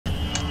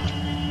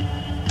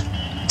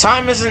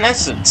Time is an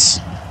essence.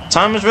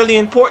 Time is really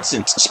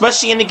important,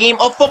 especially in the game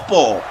of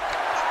football.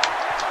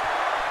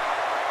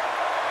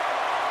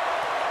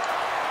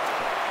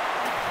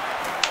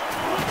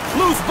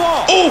 Loose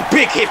ball. Oh,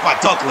 big hit by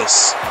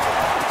Douglas.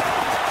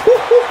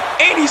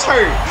 And he's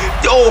hurt.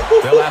 Oh.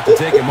 They'll have to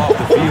take him off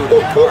the field in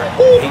the cart.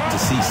 Hate to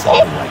see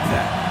something like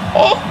that.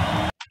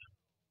 Oh.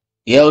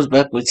 Yo, it's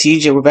back with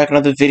TJ. We're back in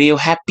another video.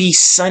 Happy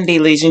Sunday,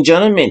 ladies and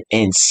gentlemen.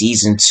 And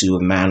Season 2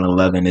 of Madden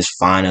 11 is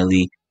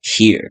finally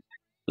here.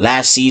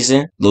 Last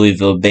season,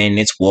 Louisville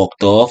Bandits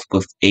walked off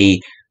with a,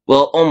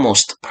 well,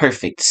 almost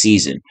perfect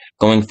season,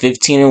 going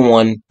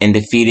 15-1 and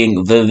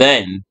defeating the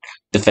then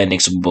defending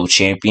Super Bowl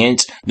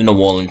champions, the New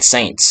Orleans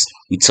Saints.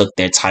 We took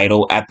their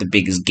title at the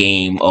biggest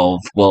game of,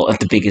 well,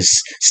 at the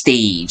biggest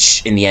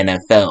stage in the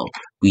NFL.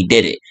 We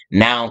did it.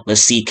 Now,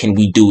 let's see, can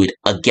we do it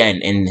again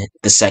in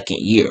the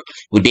second year?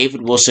 With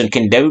David Wilson,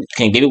 can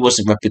David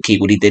Wilson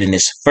replicate what he did in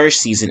his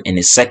first season and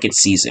his second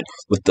season?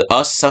 With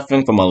us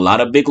suffering from a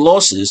lot of big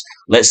losses,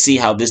 let's see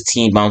how this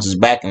team bounces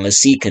back, and let's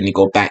see, can they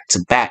go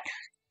back-to-back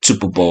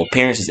Super Bowl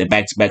appearances and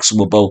back-to-back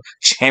Super Bowl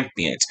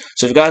champions.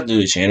 So if you guys do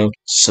the channel,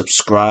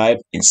 subscribe,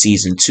 and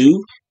Season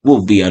 2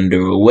 will be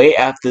underway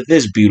after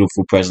this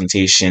beautiful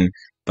presentation.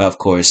 But of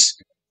course,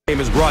 Game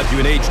is brought to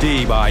you in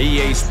HD by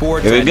EA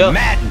Sports and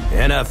Madden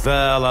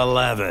NFL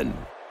 11.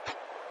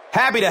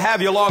 Happy to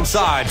have you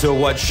alongside to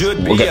what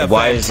should be a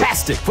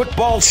fantastic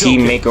football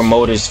Team Maker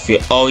Motors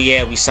feel. Oh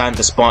yeah, we signed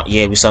the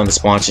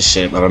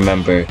sponsorship. I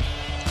remember.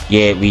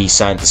 Yeah, we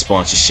signed the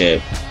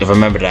sponsorship. I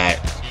remember that.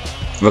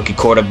 Rookie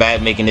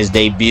quarterback making his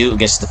debut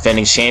against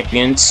defending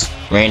champions.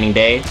 Rainy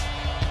day.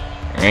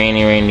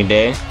 Rainy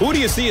day. Who do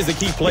you see as the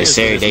key players? Yes,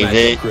 sir,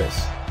 David.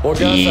 Chris? Well,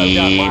 Gus, I've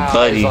got my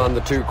eyes on the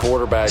two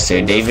quarterbacks.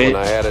 Sir David.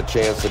 I had a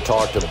chance to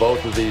talk to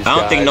both of these I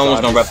don't think no one's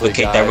gonna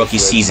replicate that rookie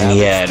season he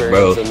had,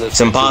 bro. It's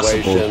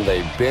impossible.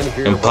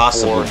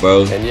 Impossible,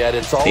 bro. And yet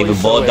it's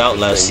David balled out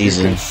last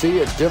season. You can see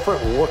a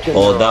different look in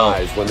their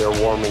eyes when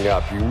they're warming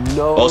up. You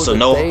know. Also,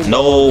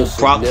 no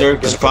Proctor,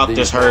 because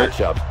Proctor's hurt.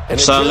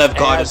 Son left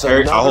guard is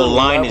hurt. Our whole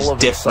line is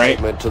different.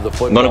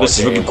 I'm gonna go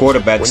see rookie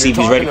quarterback, see if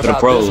he's ready for the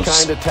pros.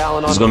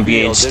 It's gonna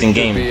be an interesting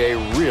game.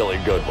 A really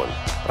good one.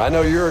 I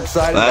know you're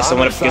excited. Last time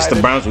I went up against the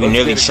Browns, we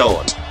nearly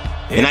choked.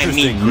 And I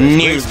mean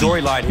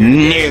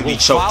nearly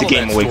choked the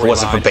game away if it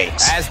wasn't for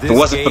Banks. If it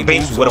wasn't for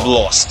Banks, we would have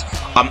lost.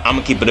 I'm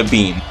gonna keep it a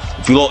beam.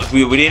 If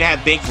we didn't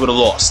have Banks, we would have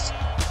lost.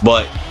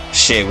 But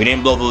shit, we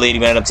didn't blow the lead.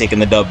 We ended up taking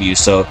the W.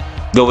 So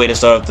good way to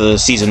start off the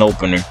season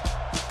opener.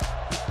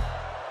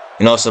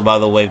 And also, by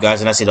the way,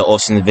 guys, and I see the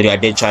offs in the video, I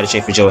did try to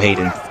trade for Joe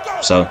Hayden.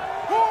 So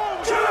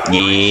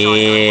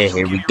yeah,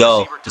 here we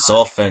go. This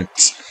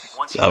offense.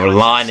 Our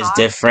line is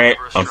different.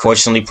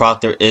 Unfortunately,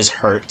 Proctor is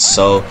hurt,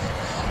 so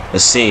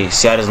let's see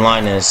how this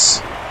line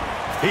is.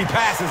 He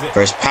passes it.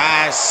 First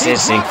pass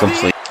is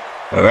incomplete.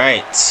 All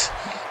right,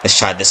 let's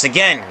try this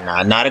again.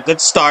 Not a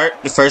good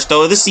start. The first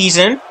throw of the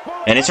season,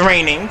 and it's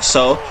raining,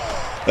 so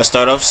let's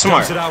start off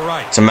smart.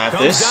 To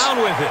Mathis.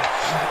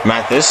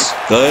 Mathis,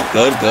 good.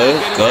 Good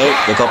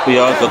couple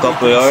yards.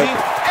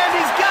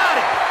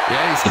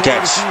 Yeah, he scored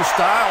a few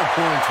style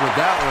points with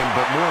that one,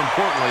 but more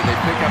importantly, they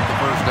pick up the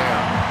first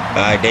down.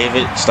 All right,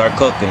 David, start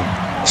cooking.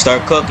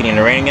 Start cooking.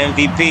 You're the reigning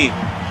MVP.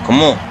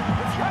 Come on.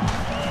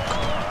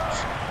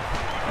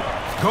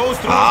 Goes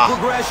through his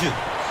progression.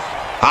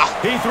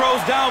 He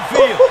throws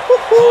downfield.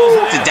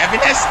 To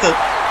Devin Hester.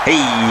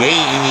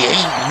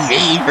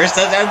 Hey. First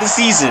touchdown of the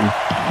season.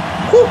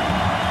 Whew.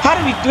 How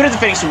do we're the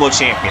defending Super Bowl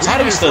champions? How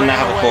do we still not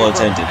have a full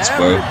attendance,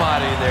 bro?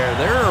 Everybody there.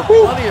 There are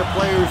plenty of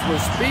players with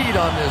speed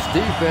on this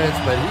defense,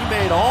 but he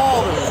made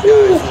all those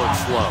guys look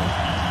slow.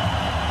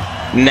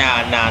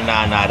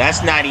 Nah.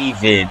 That's not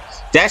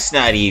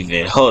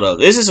even. Hold up.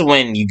 This is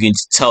when you can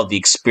tell the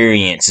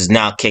experience is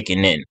now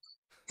kicking in.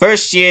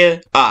 First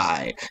year,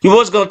 alright. He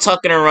was going to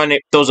tuck it and run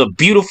it. Throws a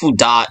beautiful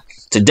dot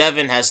to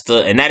Devin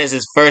Hester, and that is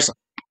his first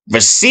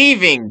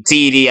receiving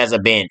TD as a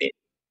Bandit.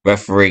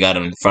 Referee got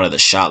him in front of the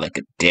shot like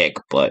a dick,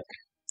 but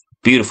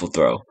beautiful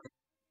throw.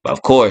 But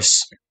of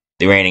course,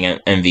 the reigning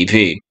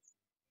MVP.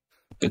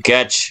 Good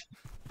catch.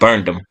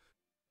 Burned him.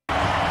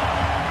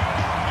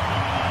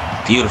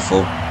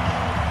 Beautiful.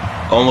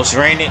 Almost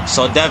ran it.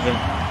 Saw Devin.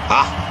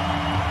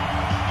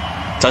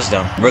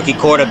 Touchdown. Rookie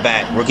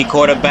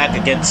quarterback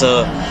against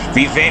a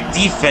revamped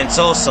defense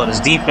also. This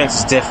defense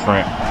is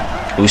different.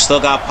 We still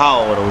got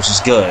power, which is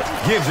good.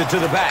 Gives it to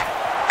the back.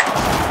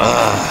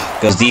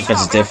 Because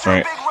defense is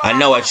different. I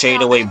know I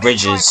traded away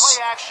Bridges.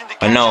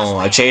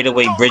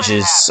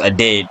 I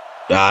did.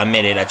 I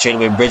admit it. I traded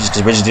away Bridges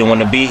because Bridges didn't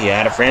want to be here. I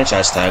had a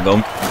franchise tag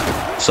him.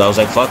 So I was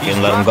like, fuck it,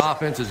 let him go.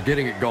 Offense is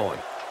getting it going.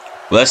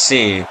 Let's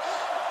see.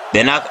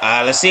 They're not.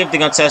 Let's see if they're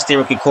gonna test their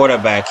rookie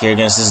quarterback here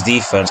against this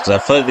defense, because I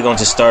feel like they're going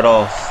to start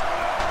off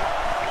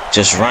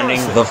just running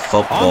the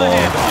football.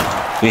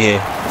 We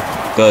here.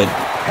 Good.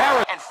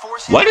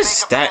 Why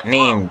does that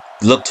name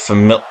look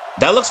familiar?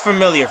 That looks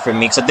familiar for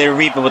me, because I did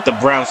reap it with the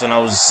Browns when I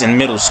was in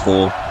middle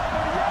school.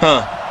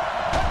 Huh.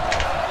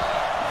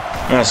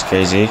 That's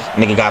crazy.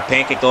 Nigga got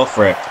pancaked off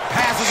rip.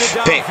 Passes it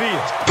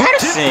downfield.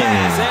 Patterson.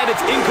 And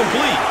it's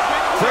incomplete.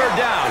 Third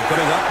down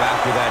coming up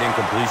after that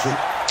incompletion.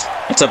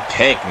 It's a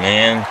pick,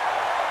 man.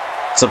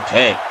 It's a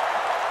pick.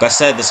 Like I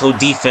said, this whole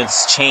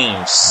defense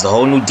changed. This is a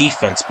whole new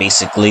defense,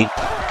 basically.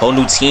 Whole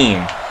new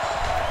team.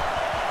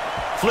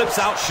 Flips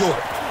out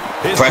short.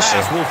 His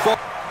pressure.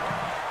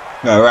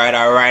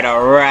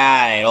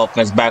 Alright.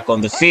 Offense back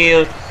on the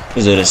field.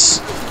 Let's do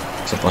this.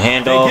 Simple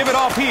handoff. Give it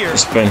off here.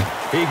 Spin.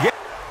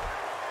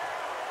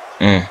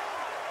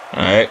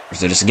 Alright, let's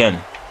do this again.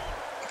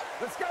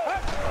 Let's go.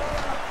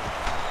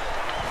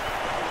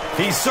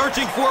 He's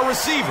searching for a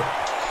receiver.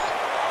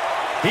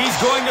 He's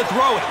going to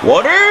throw it.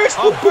 Waters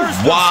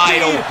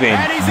wide open.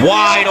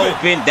 Wide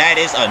open.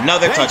 That is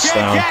another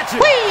touchdown.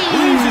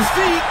 Leaves his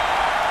feet.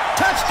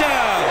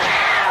 Touchdown.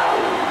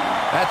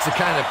 That's the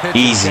kind of pitch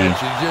easy. you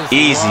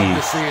just love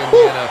to see in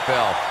the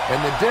NFL.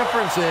 And the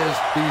difference is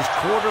these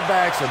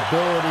quarterbacks'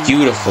 ability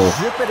beautiful. to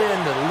zip it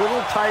into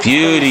little tight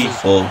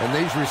beautiful. Spaces, and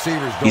these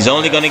receivers don't He's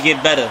only going to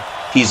get better.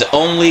 He's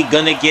only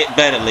going to get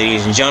better,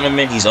 ladies and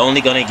gentlemen. He's only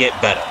going to get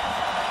better.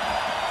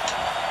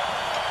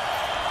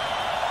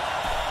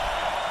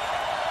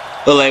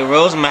 But like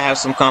Rose might have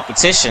some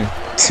competition.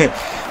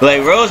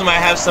 Like Rose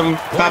might have some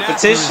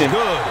competition.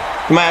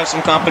 He might have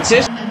some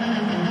competition.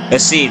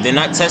 Let's see. They're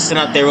not testing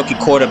out their rookie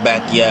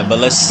quarterback yet, but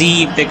let's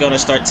see if they're gonna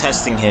start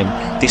testing him.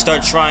 If they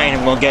start trying,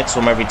 I'm gonna get to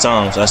him every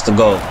time. So that's the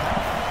goal.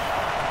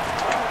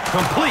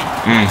 Complete.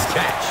 Nice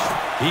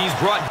catch. He's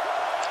brought.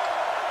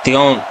 They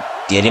don't.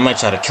 Yeah, they might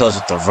try to kill us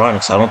with the run,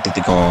 because I don't think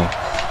they're going.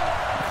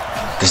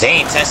 Because they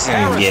ain't testing.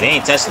 Yeah, they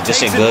ain't testing. This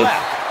shit good.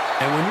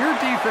 And when your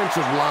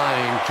defensive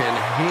line can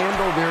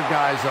handle their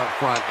guys up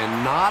front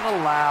and not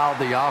allow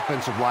the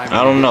offensive line,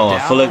 I don't know. I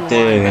feel like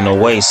they're in a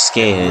way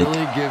scared. It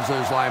really gives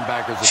those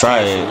linebackers a try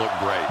chance it. to look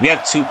great. We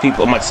have two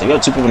people. I might say we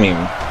have two people in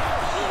here.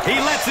 He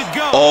lets it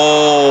go.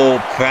 Oh,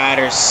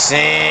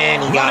 Patterson.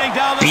 He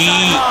got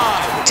beat.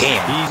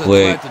 Damn.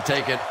 Wait.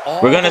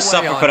 We're gonna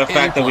suffer for the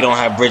fact that we don't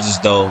have Bridges,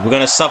 though. We're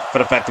gonna suffer for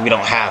the fact that we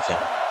don't have him.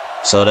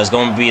 So that's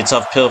gonna be a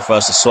tough pill for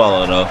us to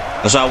swallow, though.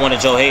 That's why I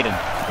wanted Joe Hayden.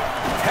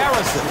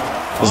 Harrison.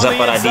 What's up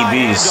on our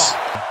DBs?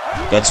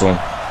 Get to him.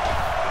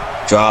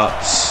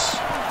 Drops.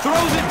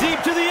 Throws it deep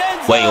to the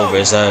end zone. Way over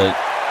his head.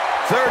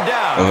 Third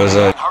down. Over his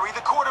head. Hurry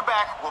the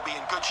quarterback. We'll be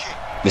in good shape.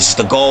 This is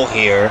the goal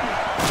here.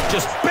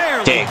 Just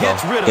barely there you go.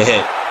 gets rid of Good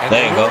hit.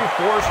 There you go.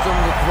 Forced him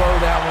to throw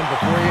that one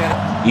before he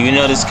had. Even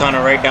though this is kind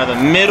of right down the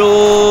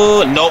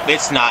middle. Nope,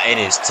 it's not. It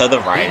is to the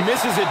right. He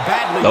misses it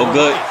badly. No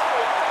good.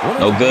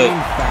 No good.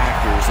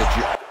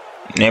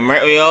 Name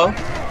right, yo.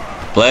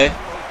 Play.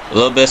 A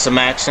little bit of some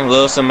action. A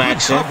little some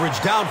action. Coverage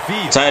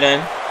downfield. Tight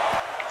end.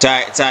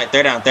 Tight.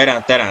 Third down.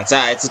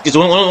 Tight. It's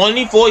only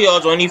need 4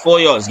 yards. Only need 4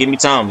 yards. Give me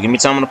time. Give me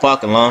time in the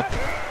pocket, long.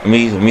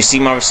 Let me see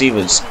my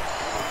receivers.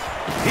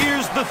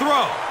 Here's the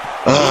throw.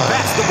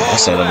 I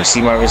said, let me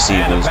see my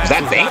receivers. Is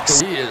that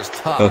Banks?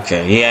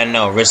 Okay, yeah,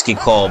 no, risky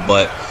call,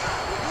 but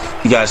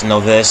you guys know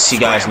this. You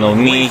guys know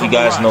me. You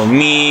guys know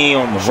me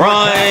on the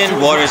run.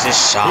 Waters is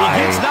shy.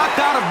 He gets knocked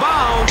out of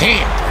bounds.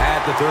 Damn.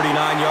 At the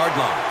 39-yard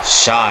line.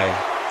 Shy.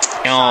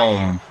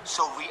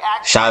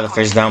 Shy of the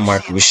first down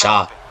marker. We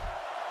shy.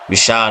 We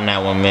shy on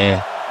that one,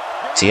 man.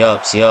 Tee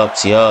up.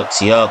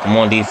 Come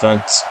on,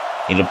 defense.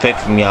 Need a pick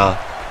from y'all.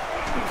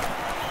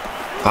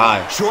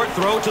 High. Short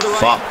throw to the right.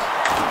 Fuck.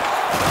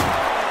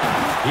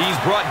 He's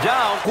brought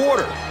down.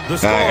 Quarter.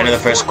 Alright, end of the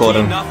first quarter.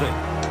 End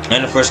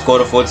of the first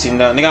quarter,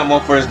 14-0. They got more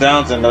first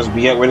downs than us,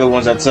 but yet we're the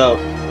ones that tell.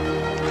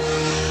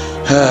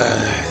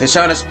 They're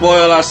trying to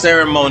spoil our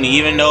ceremony,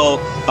 even though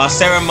our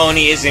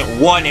ceremony isn't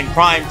 1 in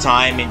prime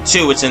time and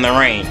 2 it's in the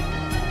rain.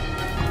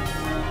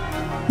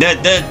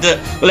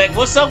 Like,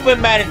 what's up with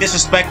Madden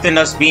disrespecting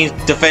us being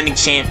defending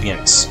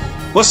champions?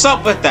 What's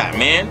up with that,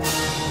 man?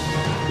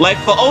 Like,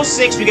 for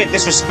 06 we get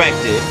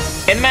disrespected,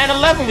 and Madden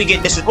 11 we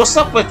get disrespected. What's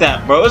up with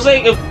that, bro? It's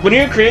like, when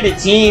you create a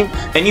team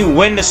and you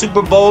win the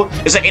Super Bowl,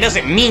 it's like, it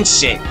doesn't mean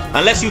shit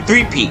unless you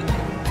 3-peat.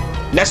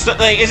 That's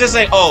like, it's just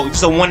like, oh,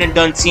 it's a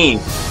one-and-done team.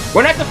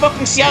 We're not the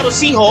fucking Seattle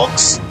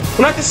Seahawks.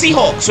 We're not the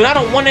Seahawks. We're not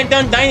a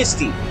one-and-done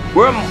dynasty.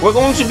 We're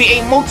going to be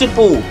a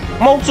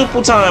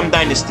multiple-time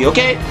dynasty,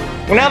 okay?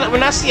 We're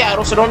not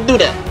Seattle, so don't do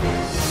that.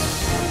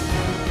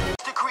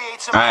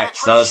 Alright,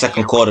 so the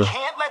second quarter.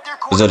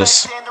 Let's do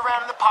this.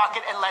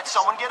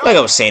 Like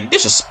I was saying,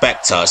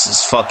 disrespect to us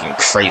is fucking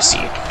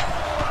crazy.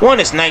 1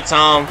 is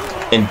nighttime,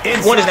 and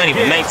 1 is not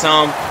even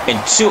nighttime,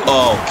 and 2,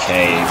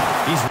 okay.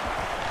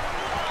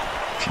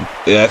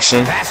 Good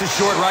action. Pass is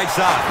short right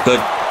side.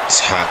 Good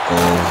tackle.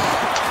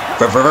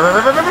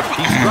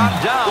 He's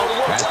dropped down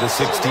at the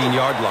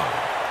 16-yard line.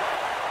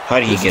 How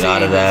did he get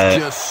out of that?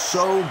 Just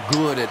so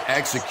good at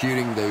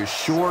executing those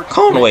short.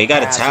 Conway, you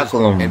gotta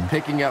tackle him. And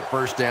picking up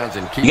first downs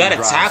and keeping. You gotta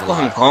tackle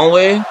him,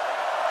 Conway.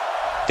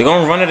 They're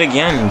gonna run it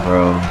again,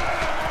 bro.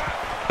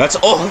 That's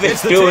all they're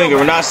doing, and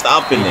we're not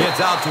stopping it. Gets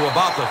out to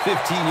about the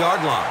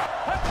 15-yard line.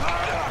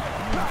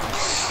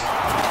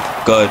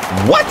 Good.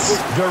 What?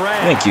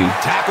 Durant Thank you.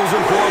 Tackles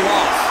him for a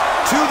loss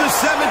to the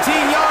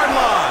 17-yard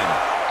line.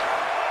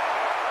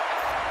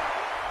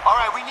 All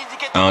right, we need to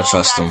get the I don't ball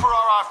trust back him. for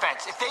our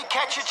offense. If they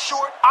catch it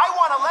short, I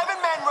want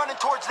 11 men running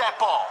towards that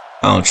ball.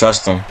 I don't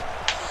trust him.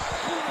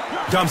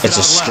 It's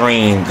a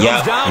screen.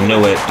 Yep, I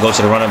knew it. Go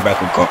to the running back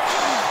with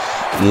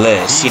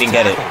Liz. He didn't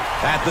get it.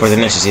 For the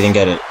inches, he didn't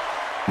get it.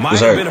 Might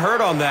have been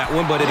hurt on that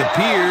one, but it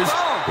appears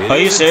Are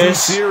you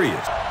serious?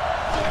 serious.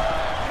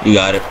 You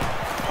got it.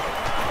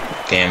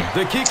 Damn.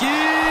 The kick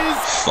is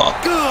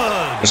fuck.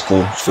 Good. It's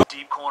cool.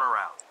 Deep corner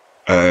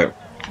out.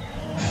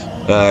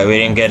 Alright, we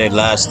didn't get it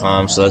last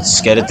time, so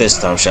let's get it this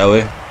time, shall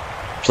we?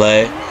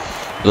 Play. A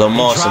little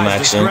more some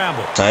action.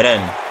 Tight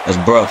end. That's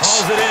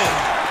Brooks.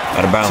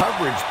 Out of bounds.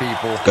 Coverage,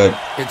 people. Good.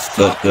 It's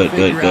Good.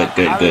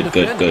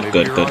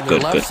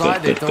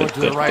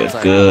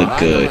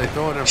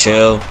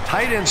 Chill.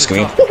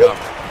 Screen.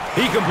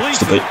 He completes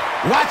Stupid.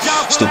 Watch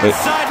out for Stupid.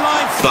 that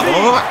sideline speed.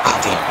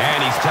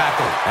 And he's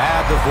tackled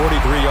at the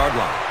 43-yard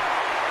line.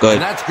 Good.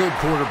 And that's good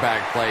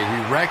quarterback play. He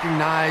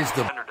recognized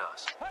the...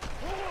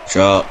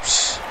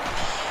 Drops.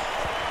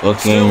 Still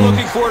Looking.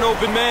 looking for an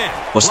open man.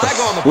 What's the flag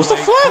on the what's the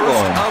play, flag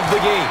first on? of the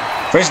game.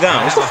 First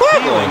down. What's the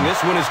flag on?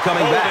 This one is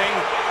coming back.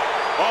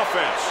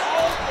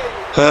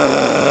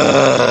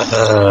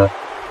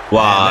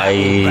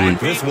 Why?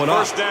 This one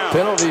up.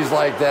 penalties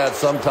like that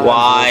sometimes.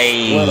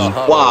 Why?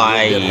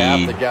 Why?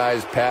 Half the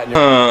guys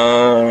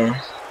patting.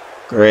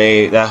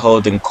 Great. That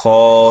holding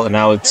call.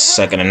 Now it's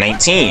 2nd and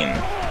 19.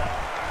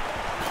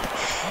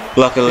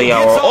 Luckily,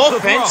 our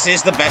offense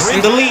is the best in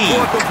the league.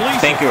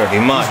 Thank you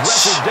very much.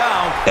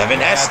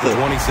 Devin Hester.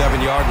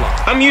 27-yard line.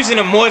 I'm using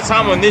him more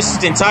time on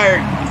this entire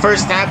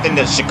first half than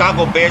the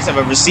Chicago Bears have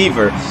a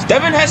receiver.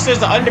 Devin Hester is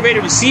the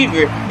underrated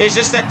receiver. It's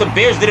just that the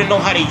Bears didn't know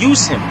how to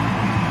use him.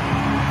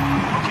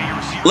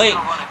 Like,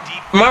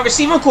 my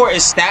receiving core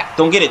is stacked.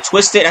 Don't get it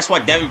twisted. That's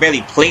why Devin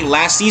barely played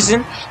last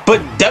season. But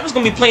Devin's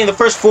going to be playing the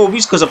first 4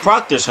 weeks because of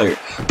Proctor's hurt.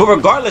 But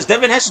regardless,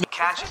 Devin Hester...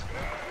 Catch it.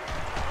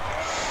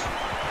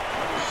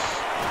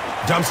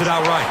 Dumps it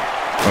out right.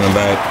 Running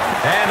back.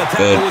 And the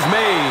tackle was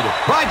made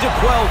by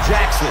DeQuell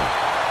Jackson.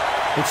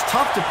 It's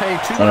tough to pay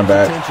too Running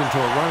much back. attention to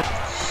a run.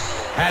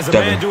 Has a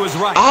Devin. man to his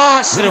right.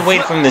 I should have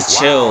waited from the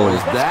chill. Wow,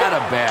 is that a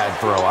bad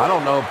throw? I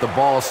don't know if the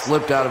ball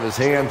slipped out of his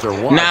hands or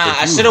what. Nah, but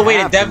I you should have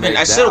waited have to Devin. make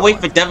I that should have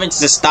waited one. for Devin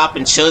to stop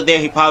and chill there.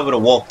 He probably would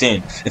have walked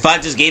in. If I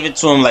just gave it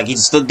to him like he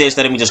stood there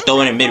instead of me just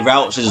throwing it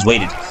mid-route, I should have just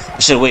waited. I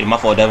should have waited. My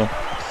fault, Devin.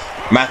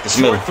 Mathis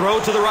Mill. Short throw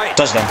to the right.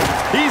 Touchdown.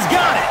 He's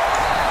got it.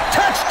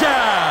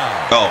 Touchdown.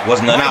 Oh,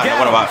 wasn't no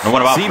one about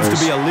Seems to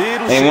be a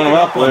little Ain't one of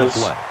our shaken up on the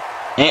plays. play.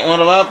 Ain't one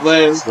of our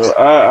players.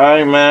 I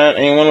ain't mad.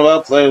 Ain't one of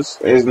our players.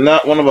 It's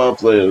not one of our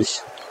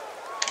players.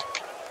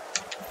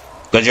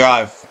 Good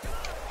drive.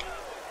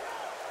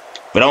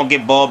 But don't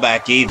get ball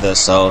back either,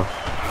 so.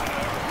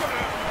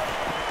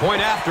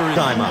 Point after his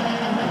timeout.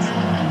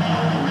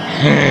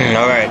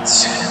 Alright.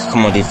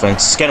 Come on,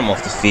 defense. Get him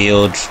off the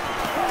field.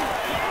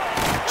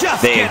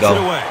 Just There you gets go.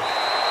 it away.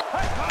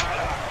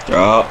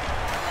 Drop.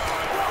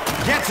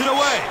 Gets it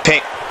away.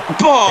 Pick.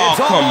 Ball. It's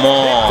all Come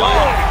on. picked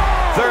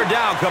off. Third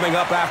down coming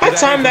up after I that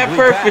timed that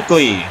incomplete pass.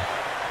 perfectly.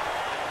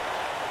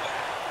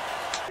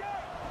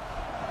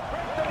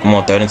 Come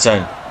on, 3rd and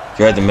 10.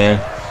 You're at the man.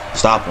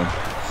 Stop him.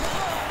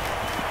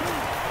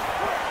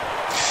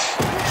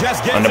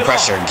 Just gets Under it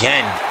pressure off.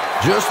 again.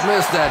 Just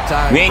missed that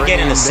time. We ain't bringing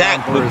getting the him sack,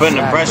 down for we're a putting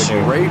the sack, but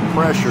pressure. Great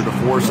pressure to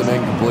force an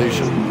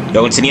incompletion.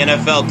 Welcome to the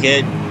NFL,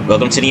 kid.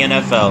 Welcome to the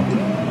NFL.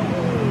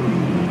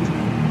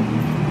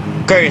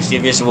 Courtesy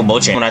of your Super Bowl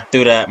champ. When I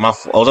threw that, I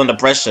was under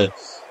pressure.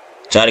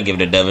 Try to give it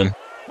to Devin.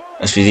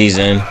 SPD's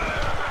in.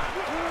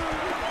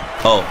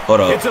 Oh,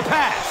 hold up. It's a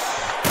pass.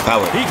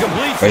 Howard. He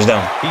completes. First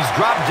down. He's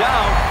dropped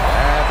down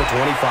at the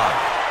 25.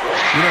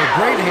 You know,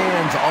 great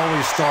hands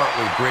always start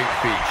with great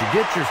feet. You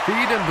get your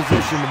feet in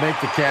position to make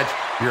the catch.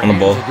 Your On the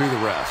hands ball. will do the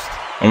rest.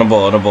 On the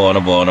ball.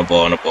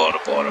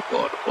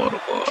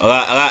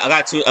 I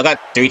got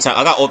 3 times.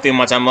 I got all 3 of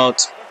my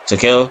timeouts to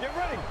kill.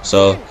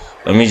 So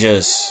let me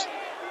just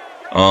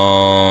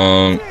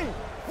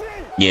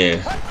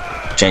yeah.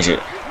 Change it.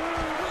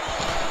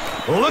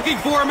 Looking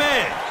for a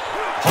man.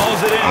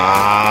 Hauls it in.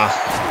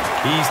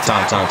 He's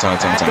Time.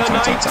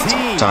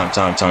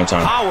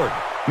 Howard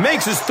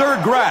makes his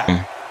 3rd grab. You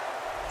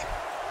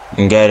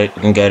can get it.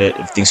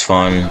 Everything's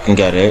fine. You can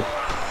get it.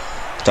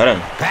 Start him.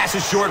 Pass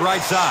is short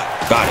right side.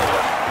 Got it.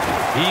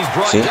 He's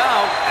brought See?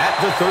 down at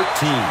the 13.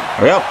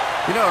 Hurry up.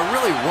 You know, it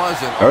really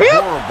wasn't Hurry a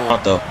up. horrible.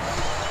 Not though.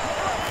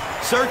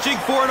 Searching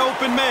for an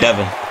open man.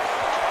 Devin.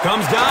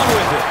 Comes down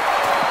with it.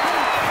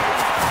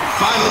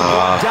 Finally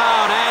brought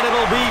down, and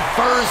it'll be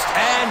 1st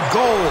and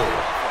goal.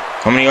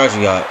 How many yards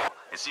you got?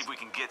 Let's see if we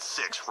can get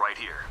 6 right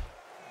here.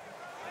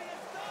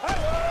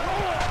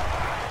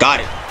 Got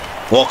it.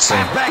 Walks in.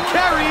 Back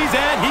carries,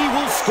 and he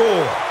will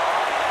score.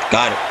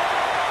 Got it.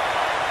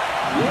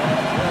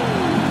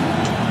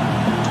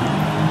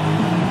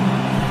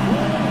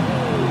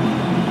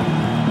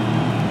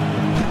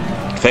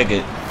 Fake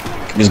it.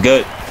 It's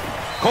good.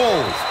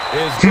 Coles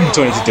is good 20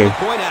 to on 3. the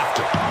point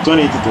after.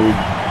 20 to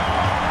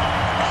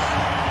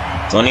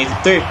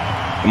 3.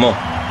 Come on.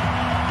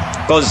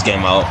 Close this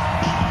game out.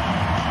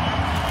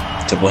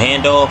 Triple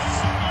handoff.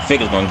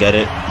 Figure's gonna get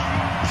it.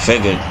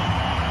 Figured.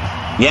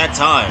 You had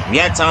time. You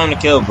had time to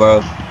kill,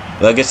 bro.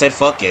 Like I said,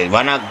 fuck it.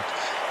 Why not?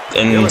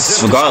 And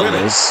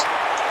regardless.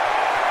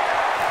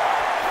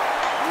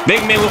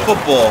 Big man with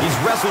football. He's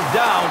wrestled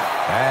down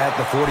at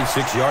the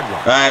 46-yard line.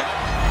 All right.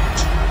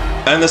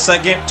 And the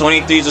second,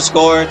 23 is the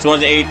score.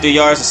 283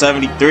 yards to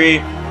 73.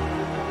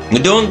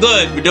 We're doing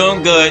good. We're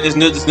doing good. This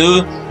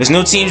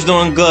new team's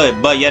doing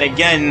good. But yet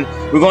again,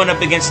 we're going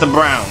up against the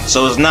Browns,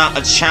 so it's not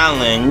a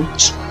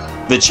challenge.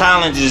 The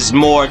challenge is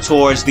more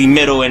towards the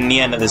middle and the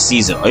end of the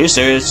season. Are you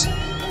serious?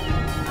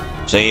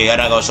 So you're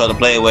not gonna show the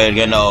play where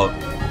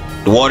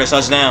the water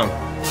touchdown?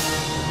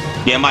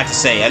 Yeah, I'm about to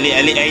say at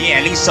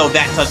least show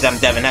that touchdown,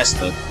 Devin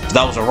Hester.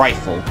 That was a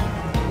rifle.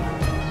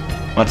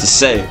 I'm about to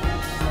say.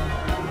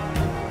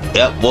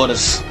 Yep,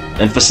 waters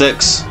in for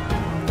 6.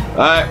 All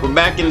right, we're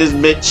back in this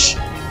bitch.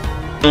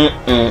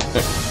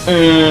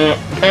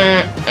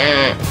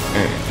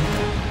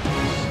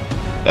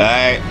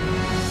 Alright.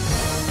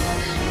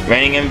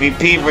 Reigning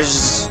MVP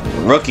versus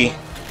rookie.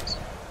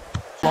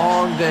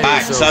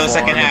 Alright, so the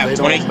second half.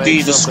 23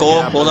 is the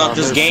score. Pulled out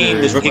this game.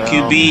 This rookie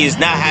QB is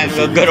not having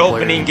a good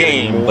opening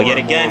game. But yet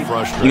again,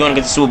 you're going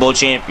to get the Super Bowl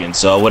champion,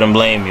 so I wouldn't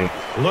blame you.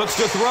 Looks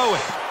to throw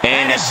it.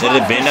 And that should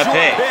have been a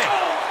pick.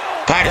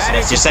 Patterson,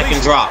 that's your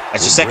second drop.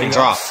 That's your second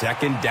drop.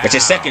 That's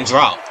your second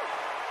drop.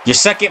 Your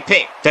second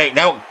pick. That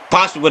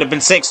possibly would have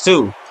been 6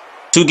 too.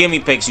 2 gimme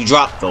picks. You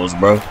dropped those,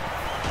 bro.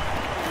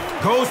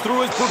 Goes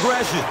through his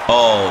progression.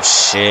 Oh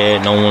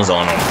shit! No one's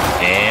on him.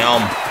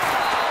 Damn.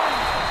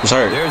 Who's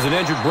hurt? There's an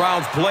injured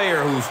Browns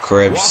player who's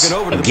Cribs. walking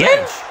over to the Again?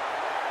 bench.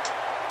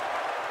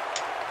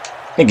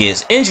 Nigga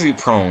is injury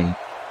prone.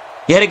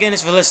 Yet again,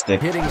 it's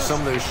realistic. Hitting some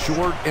of those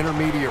short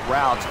intermediate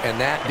routes, and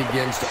that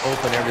begins to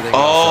open everything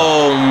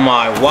Oh else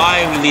my!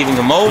 Why are we leaving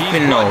him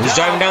open though? He's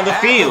driving down the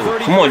field.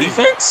 Come on,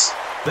 defense.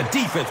 The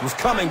defense was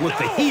coming with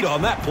the heat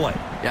on that play.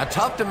 Yeah,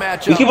 tough to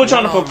match You up. keep on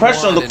trying to put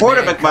pressure on the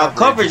quarterback, but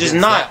coverage is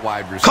not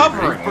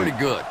covering. He's pretty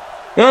good.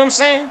 You know what I'm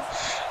saying?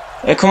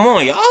 Hey, come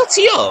on, y'all.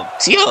 Tee up.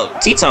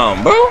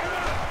 T-time, bro.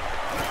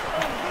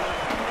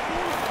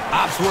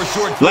 Ops were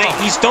short throw. Like,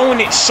 he's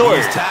throwing it short,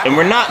 and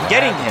we're not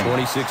getting him.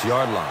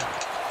 26-yard line.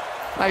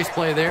 Nice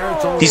play there.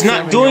 It's only He's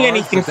not 7 doing yards,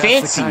 anything but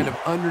that's fancy. the kind of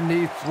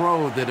underneath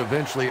throw that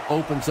eventually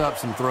opens up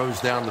some throws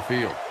down the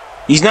field.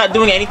 He's not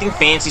doing anything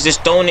fancy. He's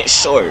just throwing it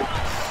short.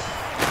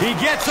 He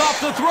gets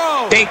off the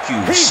throw. Thank you,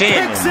 He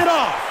Shannon. picks it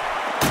off.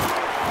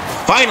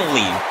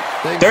 Finally.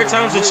 Third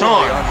time's the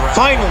charm.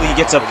 Finally he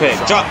gets a pick.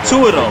 Drop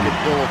 2 of them.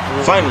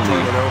 Finally.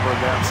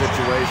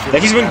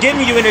 Like, he's been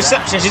giving you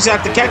interceptions. You just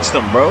have to catch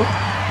them, bro.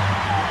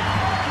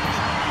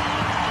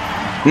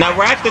 Now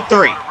we're at the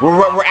 3.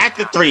 We're at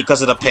the 3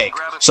 because of the pick.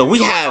 So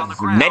we have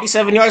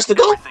 97 yards to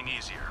go.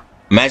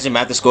 Imagine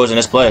Mathis scores in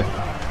this play.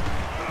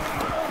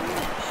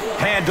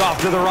 Hand off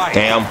to the right.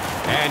 Damn.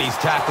 And he's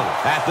tackled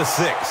at the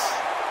 6.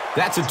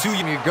 That's a 2.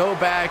 You go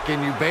back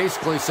and you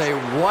basically say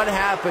what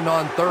happened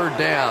on 3rd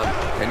down,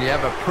 and you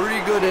have a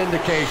pretty good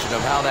indication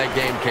of how that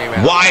game came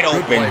out. Wide Good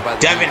open. play by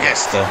the Devin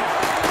defense. Hester.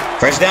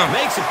 First down.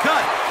 Makes a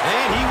cut,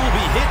 and he will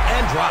be hit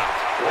and dropped.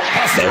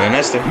 Devin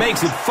Hester.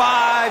 Makes it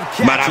 5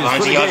 catches About to have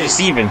 100 yards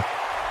receiving.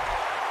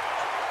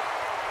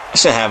 I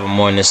should have him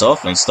more in this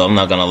offense, though. I'm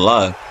not gonna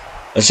lie.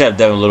 I should have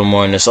Devin a little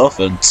more in this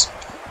offense.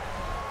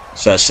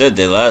 So I should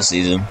did last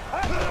season.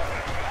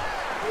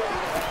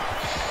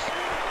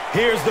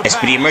 Here's the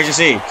Expedite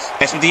emergency.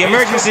 Expedite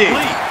emergency.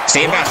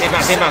 Same bounce.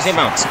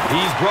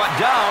 He's brought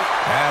down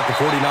at the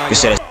 49. This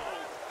shit is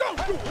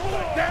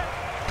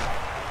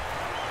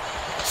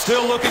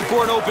still looking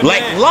for an open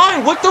like, man.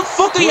 line, what the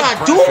fuck are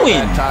y'all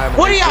doing?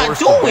 What are y'all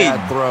doing?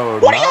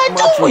 What are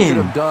y'all doing?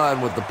 Could have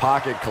done with the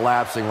pocket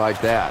collapsing like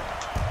that.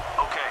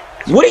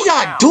 Okay. What are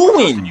y'all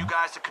doing? You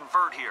guys to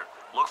convert here.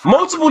 Look for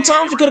Multiple opportunity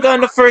times we could have gotten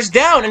the first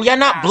down, and y'all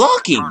not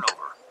blocking.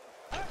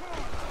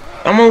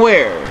 I'm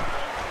aware.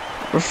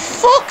 For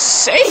fuck's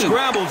sake.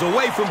 Scrambles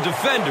away from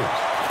defenders.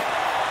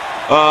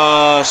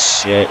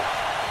 Shit.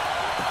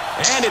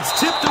 And it's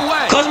tipped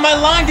away. Cause my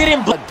line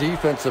didn't block.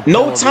 Defensive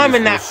No time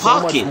in that penalties were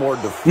so much pocket. more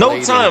No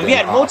deflating time. We than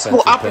had multiple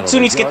offensive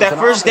opportunities to get that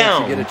penalties. first You know,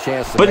 as down. an offense, you get a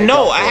chance to But make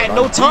no, up I for had it.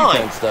 no On time.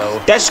 defense, though,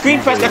 That screen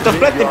pass got usually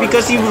deflected big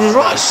because he yards was and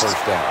rushed.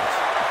 first downs.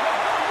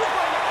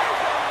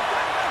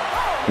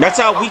 That's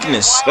our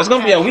weakness. That's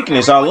gonna be our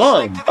weakness. Our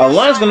line. Our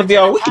line's gonna be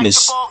our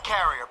weakness. Ball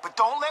carrier, but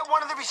don't let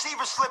one of the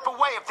receivers slip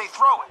away if they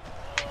throw it.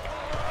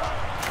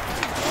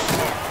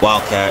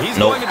 Wildcat. He's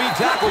Nope. going to be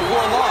tackled for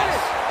a loss.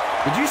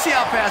 Did you see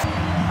how fast?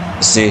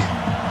 Let's see.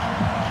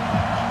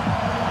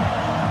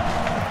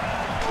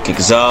 Kick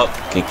is up.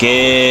 Kick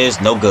is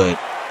no good.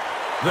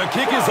 The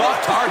kick is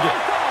off target.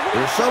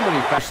 There's so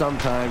many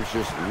sometimes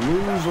just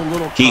lose a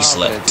little. He confidence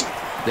slipped.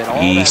 that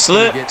all He that's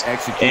slipped. gonna get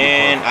executed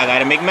And I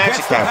gotta make magic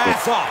Gets the happen.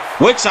 pass off.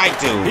 Which I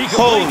do. He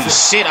Holy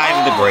completes it. shit, I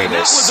am the Oh, and that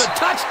was greatest. a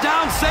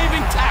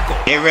touchdown-saving tackle.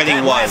 It really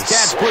that was. last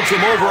catch puts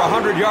him over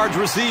 100 yards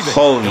receiving.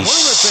 Holy One of the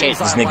shit, things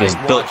this I nigga's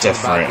like built watching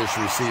different. about this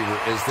receiver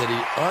is that he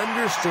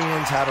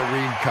understands how to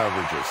read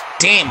coverages.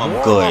 Damn, I'm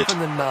More good. often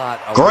than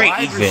not, a Great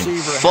wide even.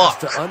 receiver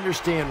Fuck. has to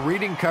understand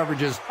reading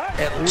coverages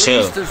at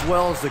Chill. least as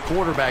well as the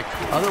quarterback.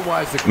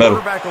 Otherwise, the Middle.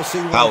 quarterback will see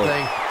one Howard.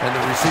 thing and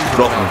the receiver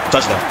Go will for not. it.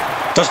 Touchdown.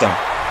 Touchdown.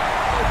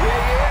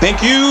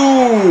 Thank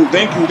you.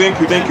 Thank you. Thank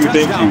you. Thank you.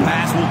 Thank you.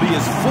 Pass will be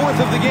his 4th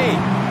of the game.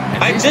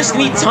 I just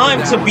need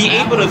time to be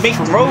able to make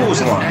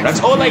throws, Lon. That's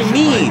all I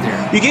need.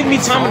 You give me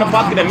time in the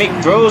pocket to make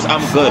throws,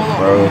 I'm good,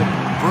 bro.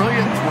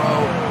 Brilliant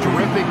throw,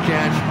 terrific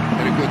catch,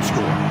 and a good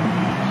score.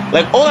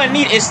 Like, all I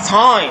need is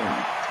time.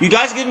 You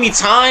guys give me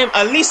time,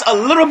 at least a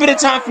little bit of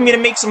time for me to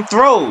make some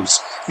throws.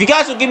 If you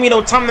guys don't give me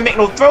no time to make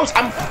no throws,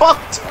 I'm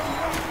fucked.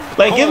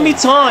 Like, give me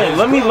time.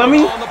 Let me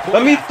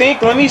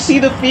think. Let me see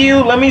the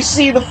field. Let me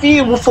see the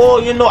field before,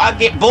 you know, I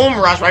get boom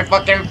rush by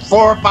fucking 4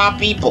 or 5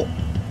 people.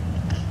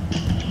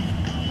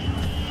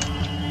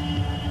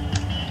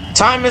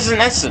 Time is an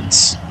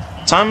essence.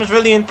 Time is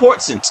really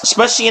important,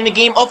 especially in the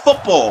game of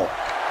football.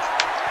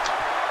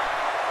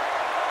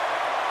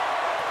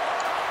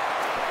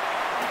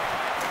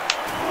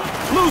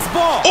 Loose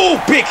ball.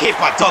 Oh, big hit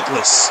by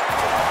Douglas.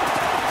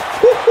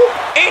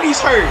 And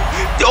he's hurt.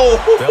 They'll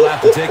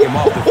have to take him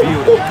off the field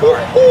in the cart.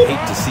 I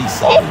hate to see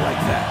something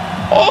like that.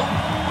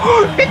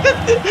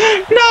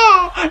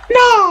 No,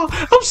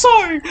 I'm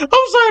sorry.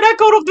 That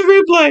got off the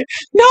replay.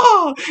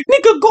 No,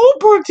 nigga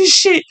Goldberg this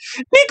shit.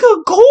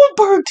 Damn.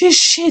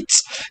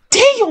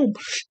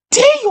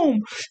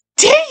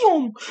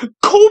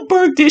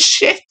 Goldberg this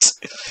shit.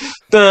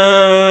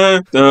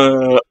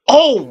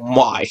 Oh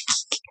my.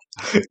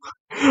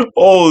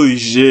 Holy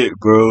shit,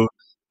 bro.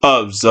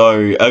 I'm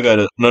sorry. I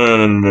gotta.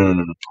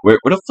 No. Where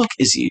the fuck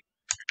is he?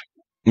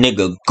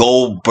 Nigga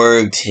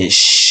Goldberg his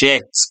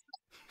shit.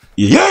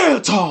 Yeah,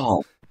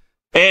 Tom.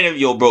 And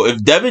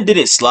if Devin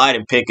didn't slide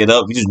and pick it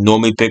up, he just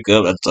normally pick it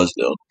up, that's a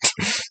touchdown.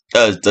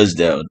 That's a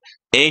touchdown.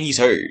 And he's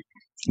hurt.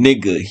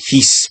 Nigga,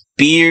 he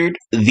speared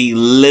the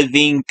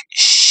living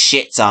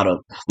shits out of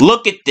him.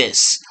 Look at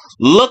this.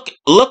 Look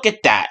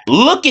at that.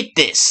 Look at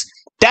this.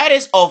 That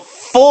is a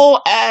full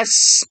ass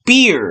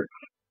spear.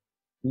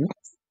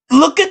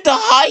 Look at the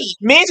height.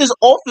 Man's just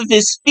off of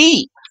his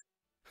feet.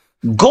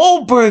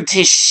 Goldberg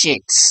his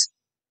shits.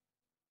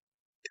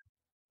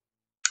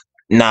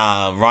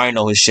 Nah,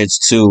 Rhino his shits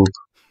too.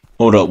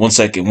 Hold up, 1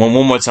 second. One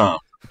more time.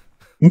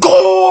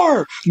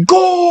 Gore!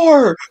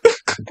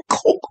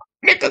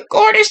 Nigga,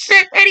 Gore this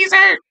shit, and he's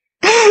hurt.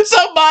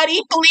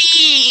 Somebody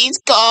please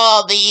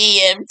call the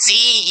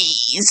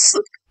EMTs.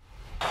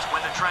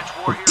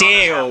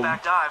 Damn.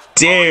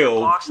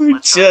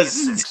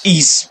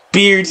 He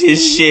speared his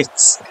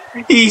shits.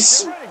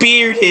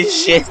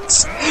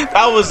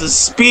 That was a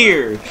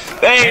spear.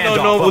 That ain't no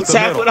normal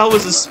tackle. That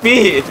was a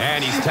spear.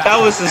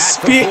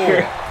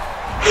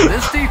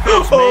 This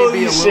defense may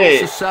be a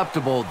little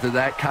susceptible to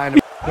that kind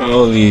of...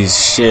 Holy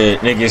shit.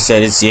 Nigga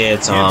said it's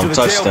Tom.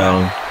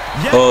 Touchdown.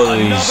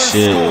 Holy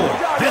shit.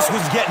 This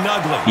was getting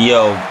ugly.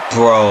 Yo,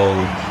 bro.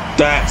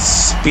 That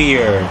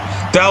spear.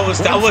 That was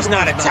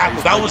not a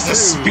tackle. That was a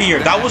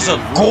spear. That was a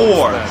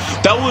gore.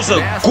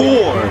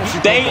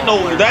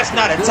 That's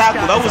not a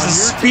tackle. That was a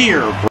spear,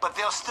 bro. But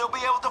they'll still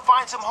be able to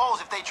find some holes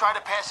if they try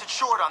to pass it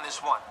short on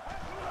this one.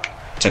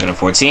 Second and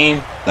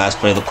 14. Last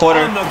play of the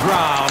quarter. On the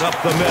ground, up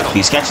the middle.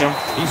 Please catch him.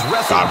 He's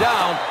wrestled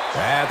down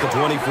at the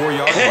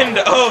 24-yard line. End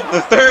of the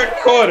third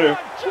quarter.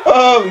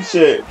 Holy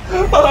shit.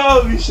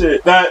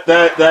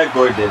 That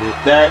Gore did it.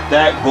 That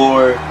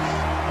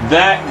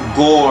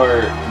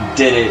Gore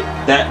did it.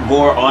 That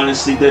Gore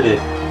honestly did it.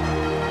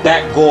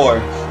 That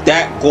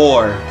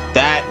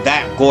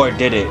Gore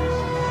did it.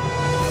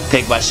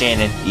 Pick by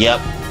Shannon.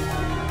 Yep.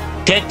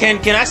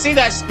 Can I see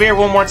that spear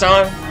one more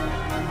time?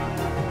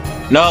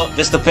 No,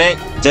 just the pick.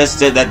 That's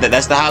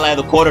the highlight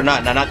of the quarter.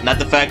 Not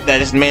the fact that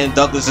this man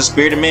Douglas is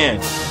speared a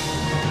man.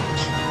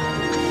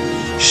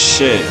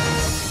 Shit.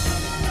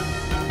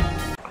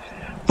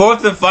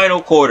 Fourth and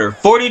final quarter.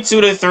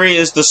 42-3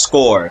 is the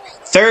score.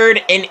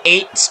 3rd and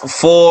 8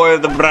 for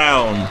the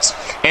Browns.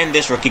 And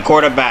this rookie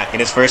quarterback in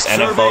his first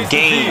NFL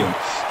game.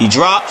 He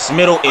drops.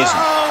 Middle is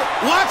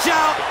watch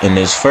out. In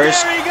his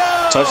first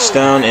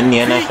touchdown in the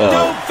NFL.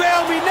 Don't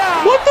fail me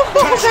now. What the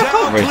fuck was that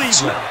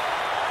coverage?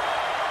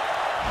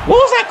 What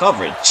was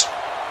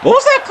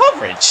that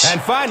coverage?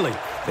 And finally,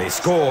 they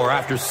score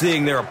after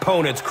seeing their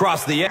opponents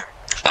cross the air.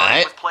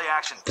 Alright.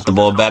 Put the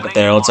ball back at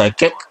their onside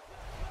kick.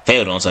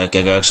 Failed onside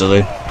kick,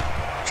 actually.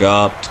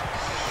 Dropped.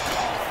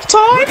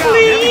 Time,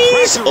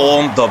 please!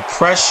 On the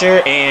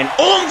pressure and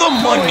on the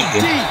money.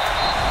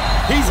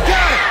 He's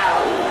got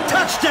it!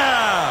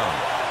 Touchdown!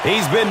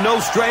 He's been no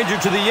stranger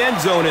to the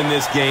end zone in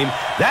this game.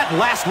 That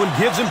last one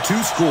gives him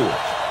 2 scores.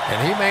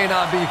 And he may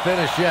not be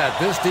finished yet.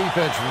 This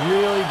defense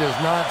really does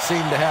not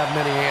seem to have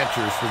many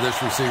answers for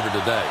this receiver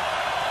today.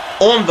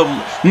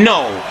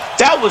 No,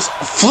 that was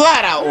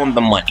flat out on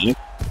the money.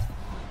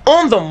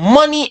 On the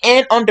money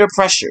and under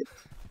pressure.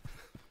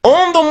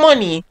 On the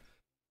money.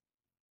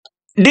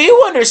 Do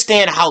you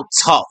understand how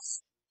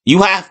tough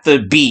you have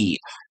to be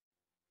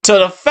to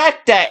the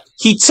fact that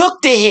he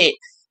took the hit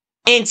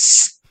and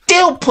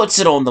still puts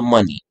it on the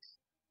money?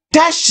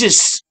 That's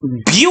just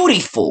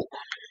beautiful.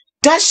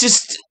 That's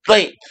just,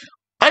 like,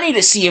 I need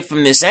to see it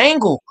from this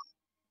angle.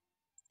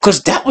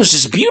 Because that was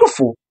just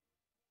beautiful.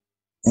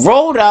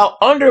 Rolled out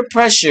under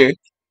pressure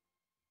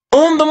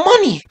on the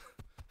money.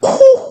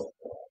 Whew.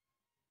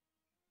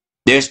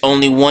 There's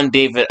only one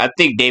David. I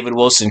think David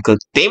Wilson could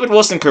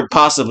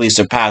possibly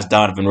surpass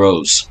Donovan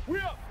Rose.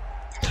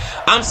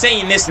 I'm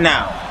saying this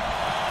now.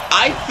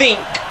 I think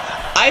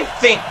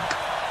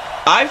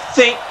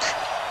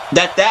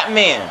that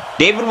man,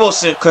 David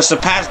Wilson, could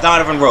surpass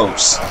Donovan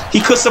Rose. He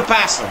could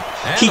surpass him.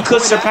 He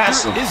could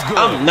surpass him.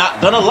 I'm not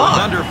gonna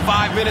lie. Under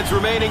 5 minutes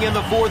remaining in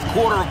the fourth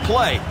quarter of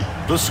play.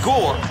 The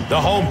score, the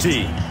home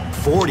team,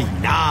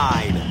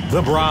 49.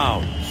 The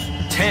Browns,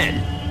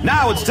 10.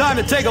 Now it's time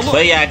to take a look.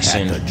 Play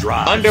action,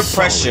 under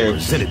pressure,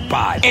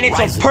 and it's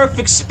a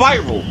perfect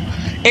spiral.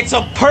 It's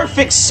a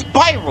perfect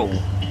spiral.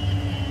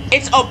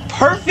 It's a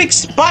perfect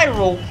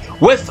spiral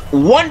with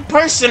one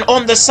person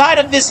on the side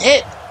of this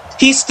hit.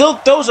 He still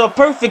throws a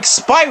perfect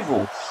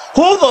spiral.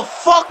 Who the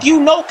fuck you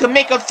know can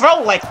make a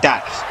throw like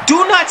that?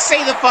 Do not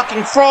say the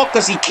fucking fraud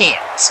because he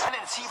can't.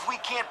 See if we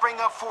can't bring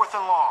up 4th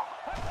and long.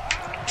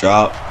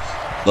 Drop.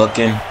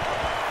 Looking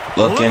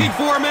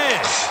for a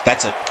man.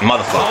 That's a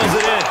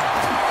motherfucker.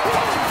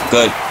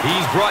 Good.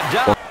 He's brought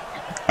down.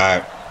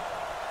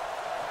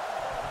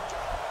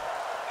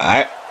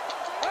 Alright.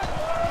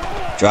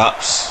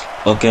 Drops.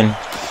 Looking.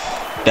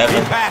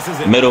 Devin.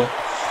 Middle.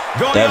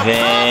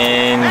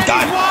 Devin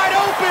got it. Wide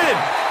open.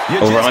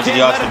 Over 100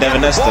 yards for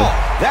Devin Nestor.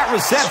 That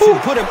reception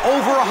put him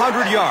over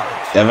 100 yards.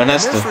 Devin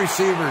Nestor.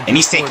 And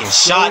he's taking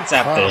shots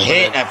after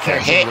hit after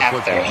hit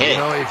after hit.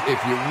 You know, if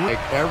you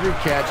make every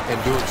catch and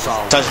do it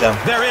solid. Touchdown.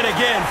 They're in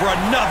again for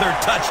another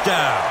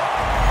touchdown.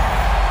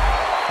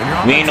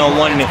 We ain't on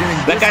one.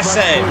 Like I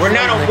said, we're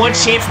not on one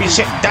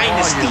championship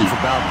dynasty.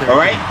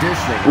 Alright?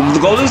 The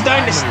goal is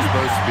dynasty.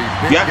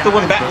 You have to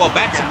win back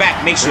to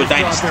back makes you a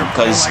dynasty.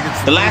 Because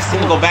the last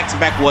thing to go back to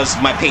back was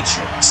my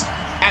Patriots.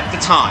 At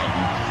the time.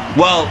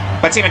 Well,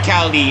 by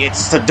technicality,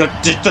 it's the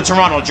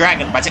Toronto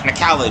Dragons by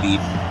technicality.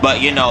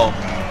 But you know,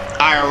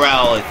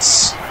 IRL,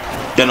 it's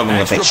the New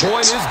England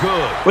Patriots.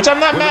 Which I'm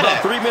not mad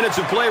at. 3 minutes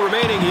of play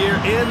remaining here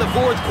in the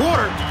fourth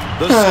quarter.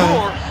 The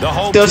score, the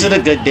home those team, are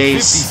the good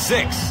days.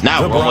 56.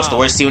 Now we're almost the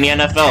worst team in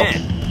the NFL.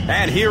 10.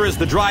 And here is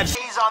the drive.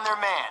 He's on their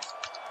man.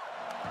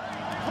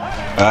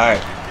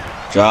 Alright.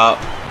 Drop.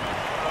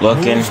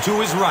 Looking. Moves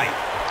to his right.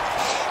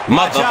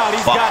 Watch out,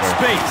 he's got Motherfucker.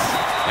 space.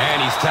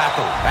 And he's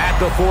tackled at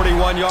the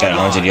 41-yard line.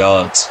 100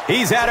 yards.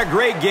 He's had a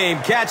great game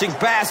catching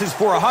passes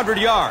for 100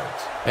 yards.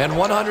 And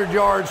 100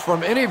 yards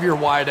from any of your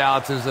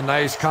wideouts is a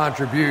nice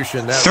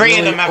contribution. That 3 of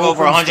really them have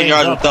over 100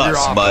 yards with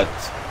us, but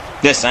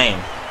the same.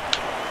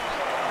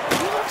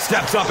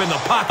 Steps up in the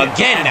pocket.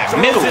 Again, that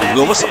middle.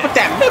 Yo, what's up with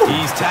that middle?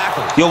 He's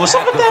tackled. Yo, what's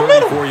up with that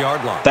middle?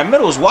 34-yard line. That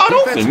middle is wide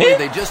open, man.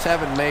 They just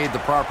haven't made the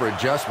proper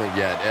adjustment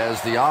yet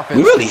as the offense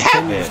really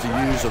continues to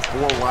use a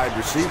 4-wide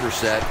receiver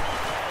set.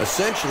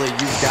 Essentially,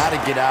 you've got to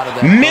get out of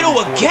that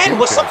middle again.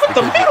 What's up with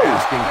the middle?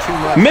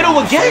 Middle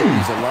again.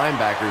 And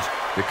linebackers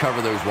to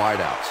cover those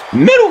wideouts.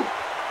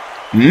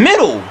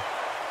 Middle.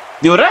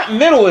 Yo, that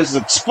middle is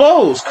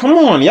exposed. Come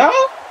on, y'all.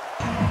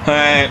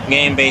 Alright,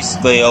 game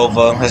basically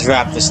over. Let's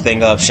wrap this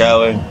thing up,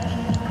 shall we?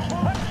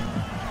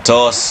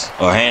 Toss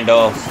or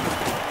handoff.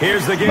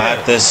 Here's the game.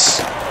 Mathis.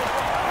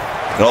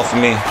 Get off of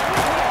me.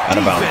 Out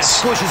of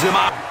bounds. Pushes him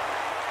out.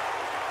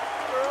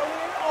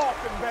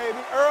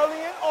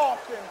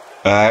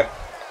 Alright.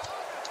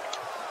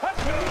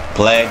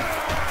 Play.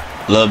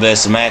 A little bit of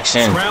some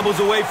action. Scrambles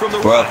away from the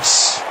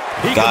Brooks.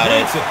 Got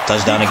it.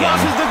 Touchdown again.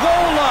 Crosses the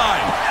goal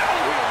line.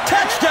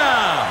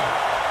 Touchdown.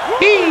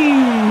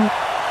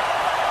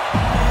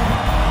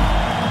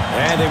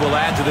 And they will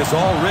add to this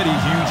already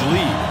huge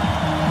lead.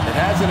 It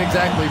hasn't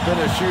exactly been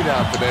a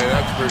shootout today,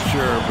 that's for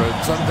sure. But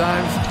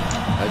sometimes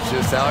that's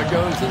just how it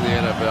goes in the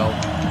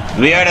NFL.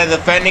 We are the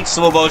defending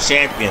Super Bowl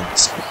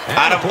champions.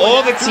 Out of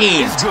all the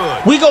teams,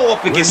 we go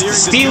up against the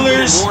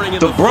Steelers,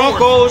 the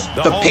Broncos,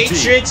 the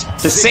Patriots,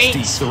 the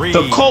Saints,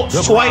 the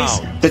Colts twice,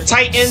 the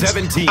Titans.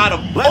 Out of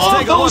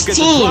all those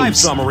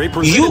teams,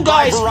 you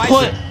guys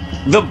put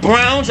the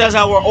Browns as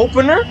our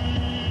opener.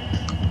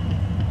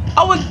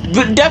 I would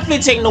definitely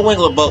take New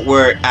England, but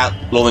we're at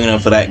New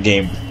England for that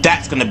game.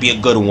 That's going to be a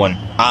good one.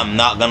 I'm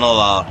not going to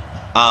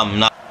lie. I'm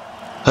not.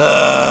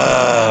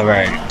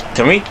 Right.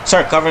 Can we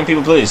start covering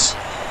people, please?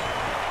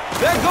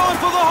 They're going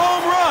for the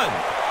home run.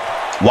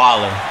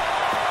 Wallen.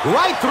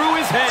 Right through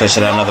his head. Fish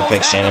it out another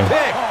pick, Shannon.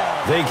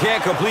 They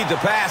can't complete the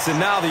pass, and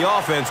now the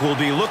offense will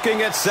be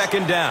looking at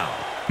second down.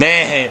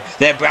 Man,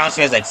 that Browns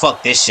fans like,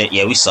 fuck this shit.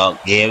 Yeah, we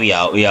suck. Yeah, we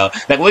out.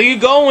 Like, where you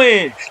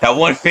going? That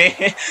one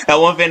fan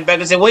back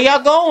and said, where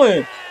y'all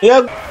going?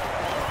 Yeah.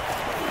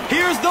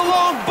 Here's the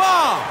long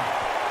bomb.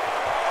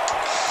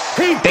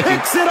 He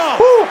picks it up.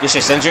 Woo. This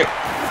shit's centric.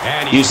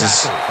 And he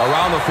uses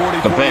around the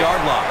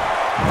 44-yard line.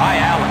 By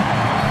Allen.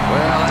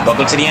 Well,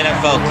 welcome to the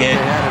NFL, kid.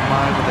 They had in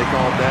mind when they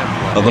called that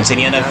play. Welcome to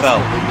the NFL.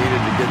 They needed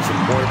to get some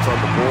points on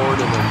the board,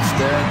 and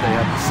instead they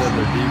have to send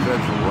their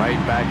defense right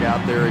back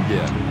out there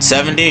again.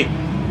 70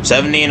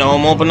 in the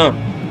home opener.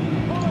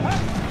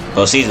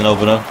 Oh, season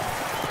opener.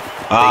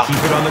 They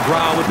keep it on the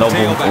ground with the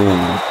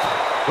tailback.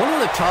 One of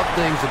the tough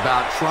things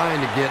about trying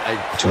to get a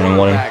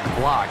quarterback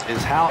block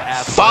is how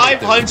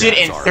athletic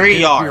 503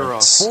 yards. If you're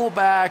a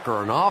fullback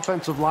or an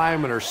offensive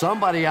lineman or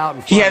somebody out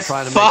in front he has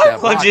trying to make that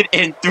block,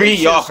 503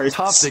 yards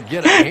tough to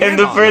get a in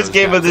the first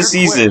game of the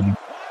season.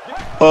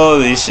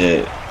 Holy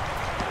shit.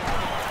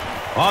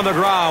 On the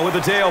ground with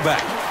the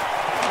tailback.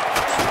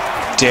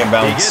 Damn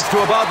bounce. He gets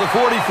to about the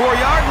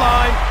 44-yard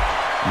line.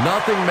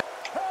 Nothing.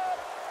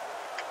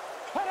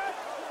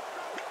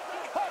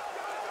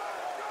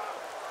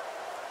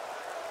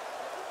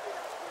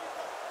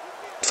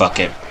 Fuck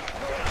him.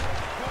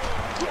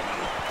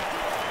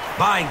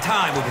 Buying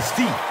time with his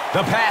feet.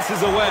 The pass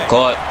is away.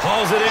 Caught.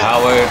 Hauls it in.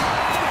 Howard.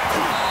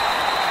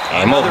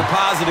 Another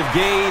positive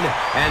gain,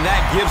 and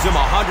that gives him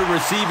 100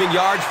 receiving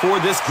yards for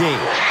this game.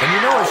 And you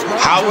know, it's not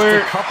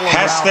Howard, just a couple of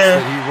Hester,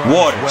 routes that he runs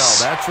Waters. well.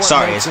 That's what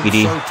Sorry, makes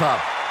SPD. him so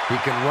tough. He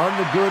can run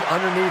the good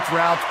underneath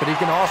routes, but he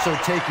can also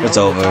take you It's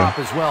over the over. top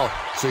as well.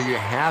 So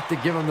you have to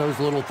give him those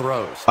little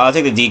throws. I'll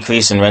take the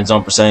decrease in red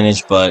zone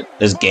percentage, but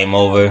it's game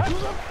over.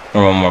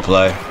 One more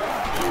play.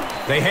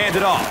 They hand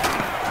it off.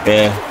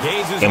 Yeah,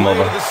 Gains his game way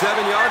over. to the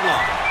 7-yard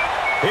line.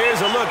 Here's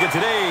a look at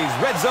today's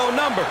red zone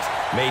numbers,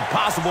 made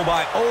possible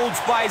by Old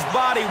Spice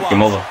Body Wash.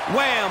 Game over.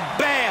 Wham,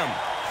 bam.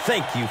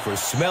 Thank you for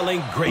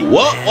smelling great.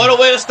 What a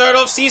way to start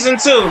off season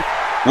 2.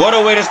 What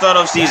a way to start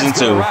off season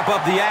 2. Wrap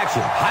up the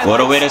action. What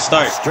a way to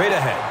start. Straight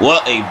ahead.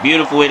 What a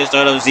beautiful way to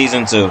start off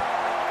season 2.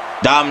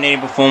 Dominating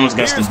performance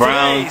against the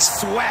Browns.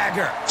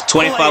 Swagger.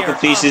 25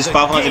 completions,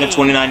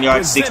 529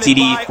 yards, 6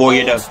 TD for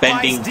your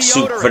defending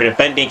Super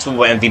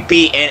Bowl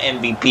MVP and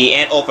MVP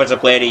and Offensive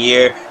Player of the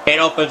Year and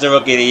Offensive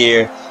Rookie of the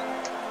Year,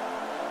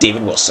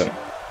 David Wilson.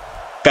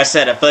 Like I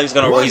said, I feel like he's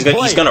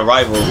gonna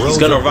rival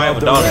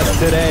Donovan.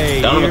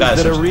 Donovan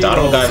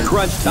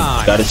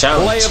got a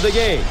challenge. Play of the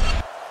game.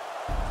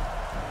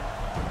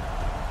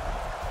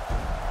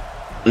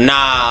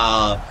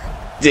 Nah,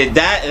 did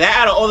that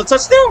out of all the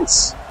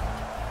touchdowns?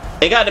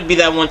 It got to be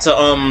that one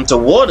to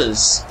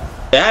Waters.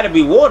 It had to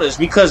be Waters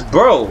because,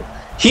 bro,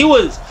 he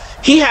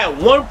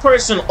had one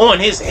person on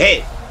his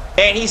head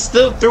and he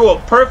still threw a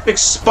perfect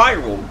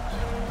spiral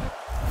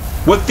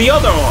with the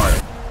other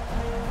arm.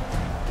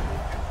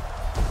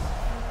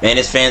 And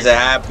his fans are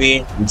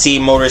happy. The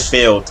Team Motors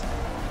Field.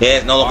 Yeah,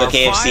 it's no longer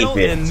KFC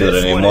field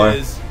anymore.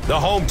 The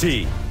home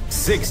team,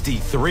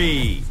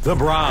 63, the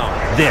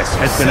Browns. This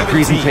has been a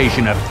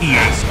presentation of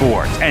EA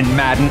Sports and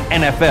Madden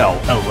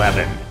NFL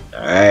 11. All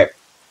right.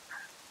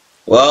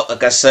 Well,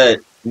 like I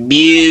said,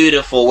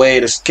 beautiful way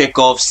to kick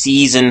off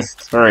season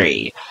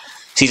 3.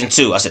 Season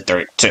 2, I said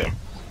 2.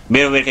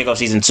 Beautiful way to kick off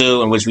season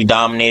 2 in which we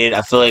dominated.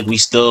 I feel like we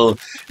still...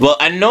 Well,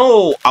 I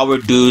know our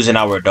do's and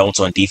our don'ts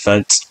on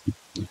defense.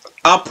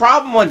 Our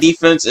problem on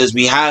defense is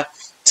we have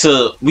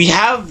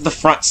the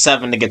front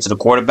 7 to get to the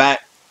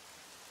quarterback.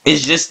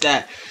 It's just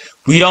that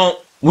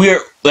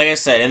we're like I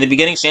said, in the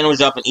beginning, Shannon was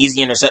dropping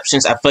easy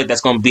interceptions. I feel like that's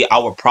going to be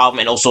our problem,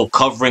 and also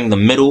covering the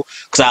middle,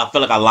 because I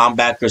feel like our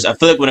linebackers, I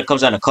feel like when it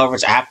comes down to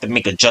coverage, I have to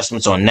make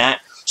adjustments on that.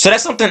 So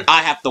that's something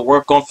I have to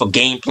work on for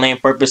game plan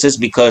purposes,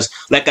 because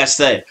like I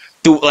said,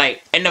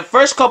 in the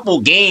first couple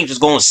games, it's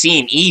going to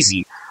seem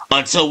easy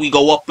until we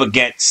go up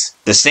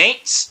against the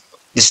Saints,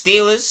 the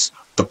Steelers,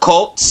 the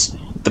Colts,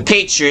 the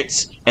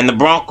Patriots, and the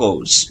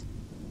Broncos.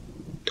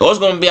 Those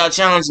are going to be our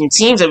challenging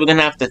teams that we're going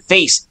to have to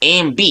face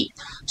and beat.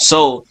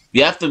 So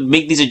you have to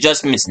make these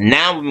adjustments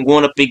now when we're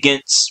going up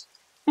against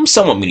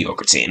somewhat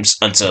mediocre teams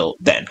until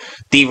then.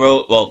 D.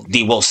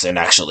 Wilson,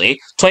 actually.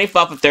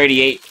 25 for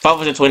 38,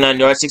 529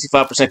 yards,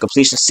 65%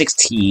 completion, 6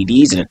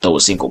 TDs, and throw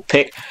a single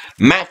pick.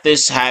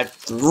 Mathis had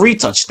 3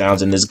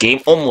 touchdowns in this game,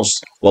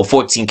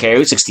 14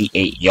 carries,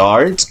 68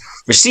 yards.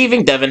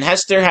 Receiving, Devin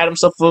Hester had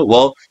himself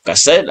like I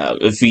said,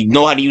 if you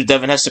know how to use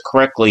Devin Hester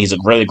correctly, he's a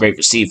really great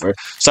receiver.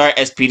 Sorry,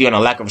 SPD, on a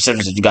lack of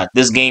receptions that you got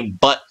this game,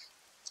 but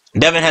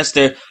Devin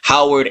Hester,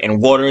 Howard,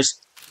 and Waters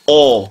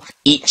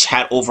each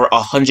had over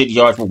 100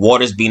 yards, with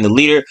Waters being the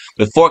leader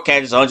with 4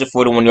 catches,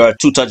 141 yards,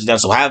 2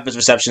 touchdowns. So half of his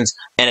receptions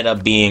ended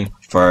up being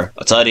for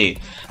a tutty.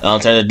 In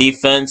terms of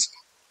defense,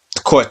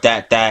 of course,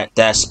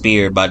 that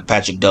spear by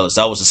Patrick Douglas,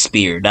 that was a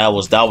spear. That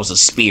was a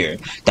spear.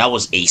 That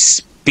was a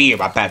spear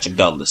by Patrick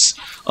Douglas.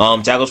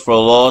 Tackles for a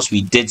loss,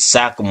 we did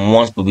sack him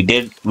once, but we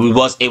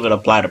was able to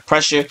apply the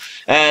pressure,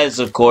 as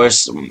of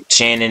course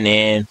Shannon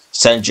and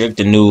Cedric,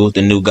 the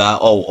new guy.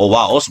 Oh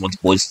wow, also went to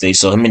Boise State,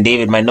 so him and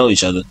David might know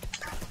each other.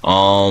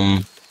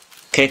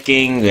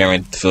 Kicking, we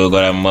didn't feel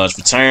good that much.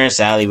 Return,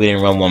 Sally, we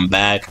didn't run one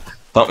back.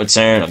 Punt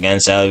return, again,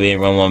 Sally, we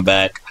didn't run one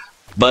back.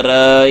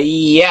 But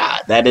yeah,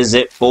 that is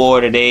it for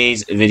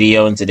today's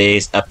video and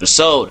today's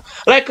episode.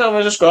 Like,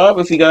 comment, subscribe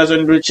if you guys are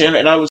new to the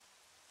channel. And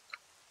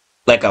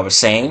like I was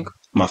saying,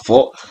 my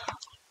fault.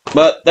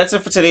 But that's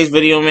it for today's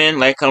video, man.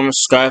 Like, comment,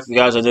 subscribe if you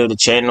guys are new to the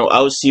channel.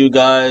 I will see you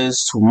guys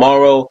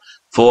tomorrow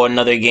for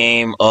another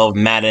game of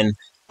Madden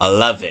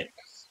 11.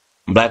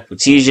 I'm Black with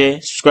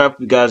TJ. Subscribe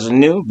if you guys are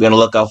new. Be on the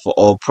lookout for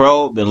All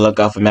Pro. Be on the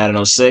lookout for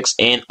Madden 06.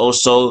 And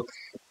also,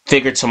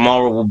 figure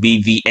tomorrow will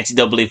be the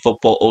NCAA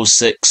Football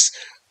 06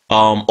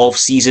 off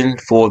season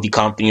for the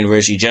Compton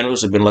University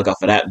Generals. So be on the lookout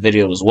for that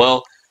video as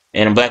well.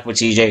 And I'm Black with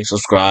TJ.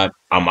 Subscribe.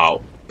 I'm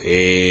out.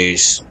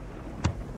 Peace.